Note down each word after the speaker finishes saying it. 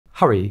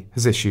Harry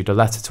has issued a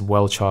letter to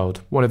Wellchild,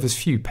 one of his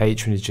few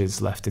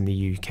patronages left in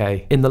the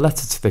UK. In the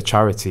letter to the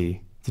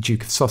charity, the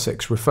Duke of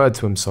Sussex referred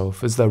to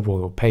himself as their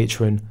royal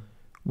patron,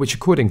 which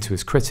according to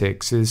his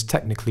critics is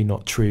technically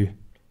not true.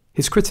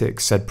 His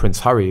critics said Prince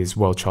Harry is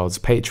Wellchild's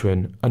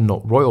patron and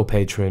not royal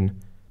patron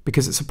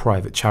because it's a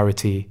private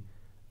charity,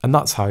 and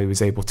that's how he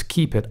was able to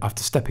keep it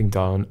after stepping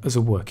down as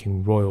a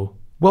working royal.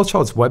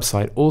 Wellchild's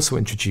website also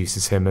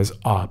introduces him as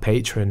our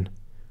patron.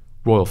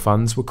 Royal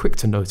fans were quick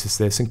to notice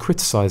this and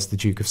criticised the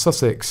Duke of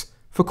Sussex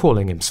for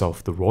calling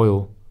himself the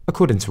royal.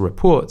 According to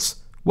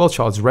reports,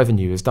 Wellchild's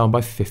revenue is down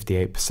by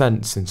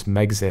 58% since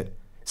Megxit.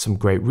 Some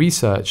great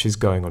research is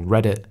going on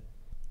Reddit.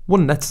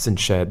 One netizen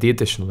shared the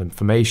additional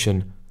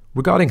information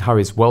regarding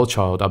Harry's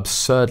Wellchild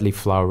absurdly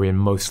flowery and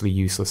mostly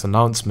useless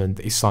announcement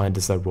that he signed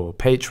as their royal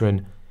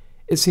patron.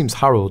 It seems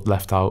Harold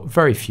left out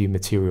very few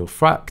material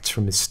facts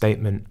from his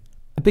statement.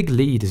 A big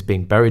lead is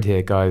being buried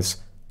here,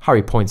 guys.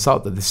 Harry points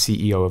out that the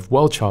CEO of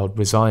Wellchild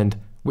resigned,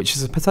 which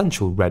is a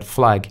potential red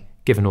flag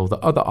given all the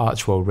other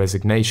Archwell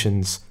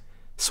resignations,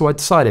 so I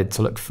decided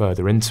to look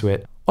further into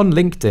it. On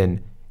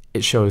LinkedIn,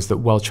 it shows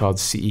that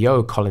Wellchild's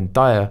CEO Colin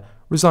Dyer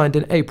resigned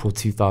in April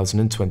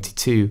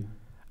 2022,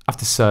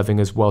 after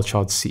serving as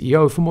Wellchild's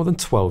CEO for more than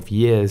 12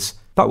 years.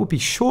 That would be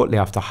shortly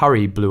after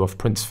Harry blew off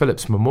Prince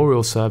Philip's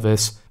memorial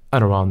service,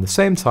 and around the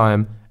same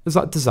time as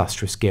that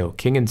disastrous Gayle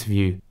King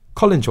interview.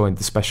 Colin joined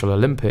the Special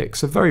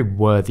Olympics, a very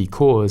worthy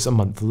cause, a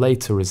month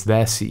later as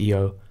their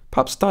CEO.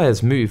 Perhaps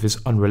Dyer's move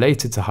is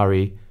unrelated to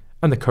Harry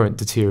and the current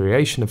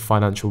deterioration of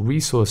financial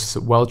resources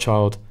at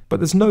Wellchild, but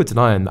there's no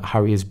denying that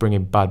Harry is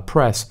bringing bad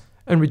press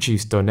and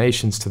reduced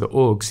donations to the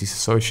orgs he's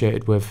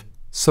associated with.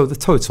 So the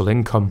total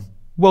income.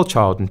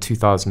 Wellchild in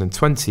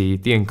 2020,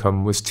 the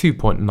income was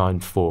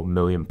 £2.94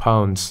 million.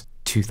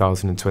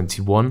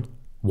 2021,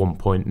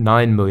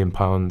 £1.9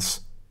 million.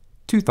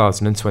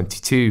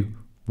 2022,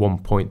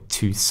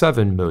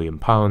 £1.27 million.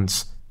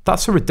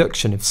 That's a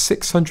reduction of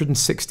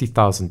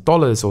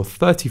 $660,000 or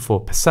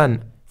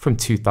 34% from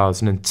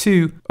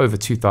 2002 over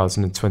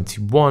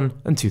 2021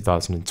 and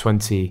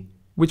 2020,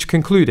 which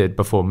concluded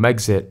before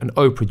Megxit and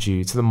Oprah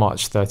due to the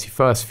March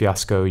 31st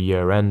fiasco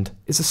year-end.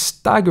 Is a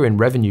staggering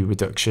revenue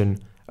reduction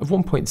of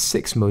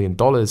 $1.6 million,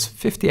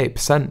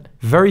 58%.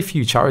 Very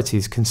few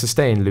charities can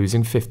sustain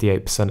losing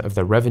 58% of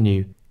their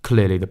revenue.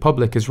 Clearly the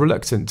public is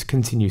reluctant to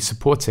continue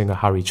supporting a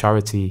Harry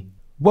charity.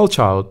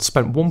 Wellchild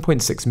spent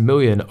 $1.6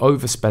 million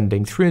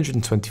overspending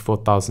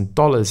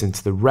 $324,000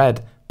 into the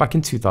red back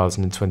in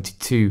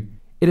 2022.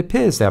 It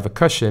appears they have a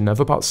cushion of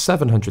about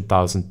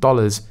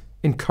 $700,000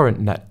 in current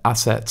net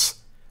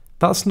assets.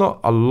 That's not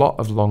a lot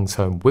of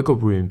long-term wiggle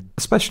room,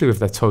 especially with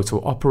their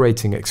total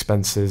operating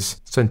expenses.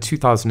 So in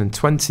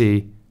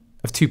 2020,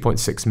 of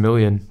 $2.6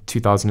 million,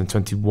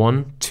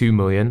 2021, $2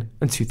 million,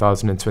 and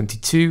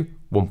 2022,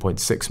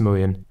 $1.6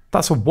 million.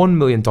 That's a $1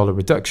 million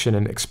reduction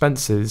in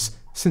expenses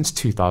since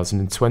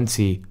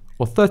 2020,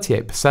 or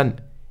 38%.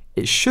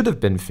 It should have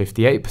been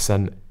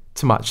 58%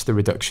 to match the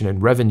reduction in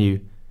revenue.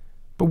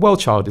 But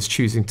Wellchild is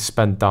choosing to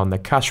spend down their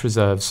cash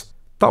reserves.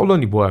 That will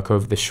only work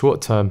over the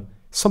short term.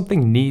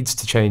 Something needs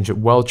to change at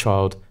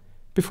Wellchild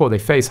before they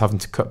face having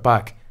to cut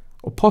back,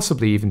 or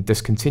possibly even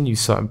discontinue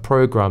certain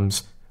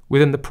programs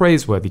within the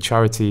praiseworthy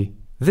charity.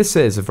 This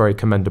is a very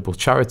commendable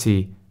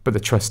charity, but the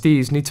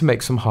trustees need to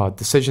make some hard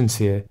decisions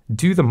here.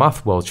 Do the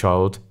math,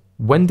 Wellchild.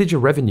 When did your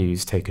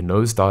revenues take a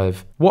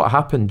nosedive? What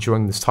happened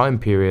during this time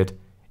period?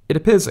 It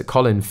appears that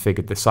Colin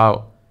figured this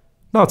out.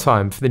 Now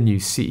time for the new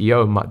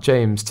CEO, Matt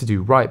James, to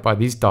do right by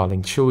these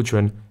darling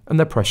children and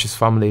their precious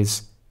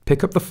families.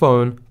 Pick up the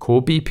phone,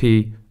 call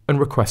BP, and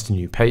request a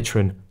new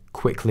patron,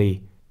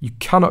 quickly. You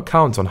cannot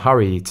count on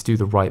Harry to do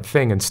the right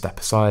thing and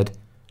step aside.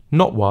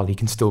 Not while he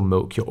can still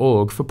milk your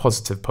org for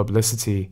positive publicity.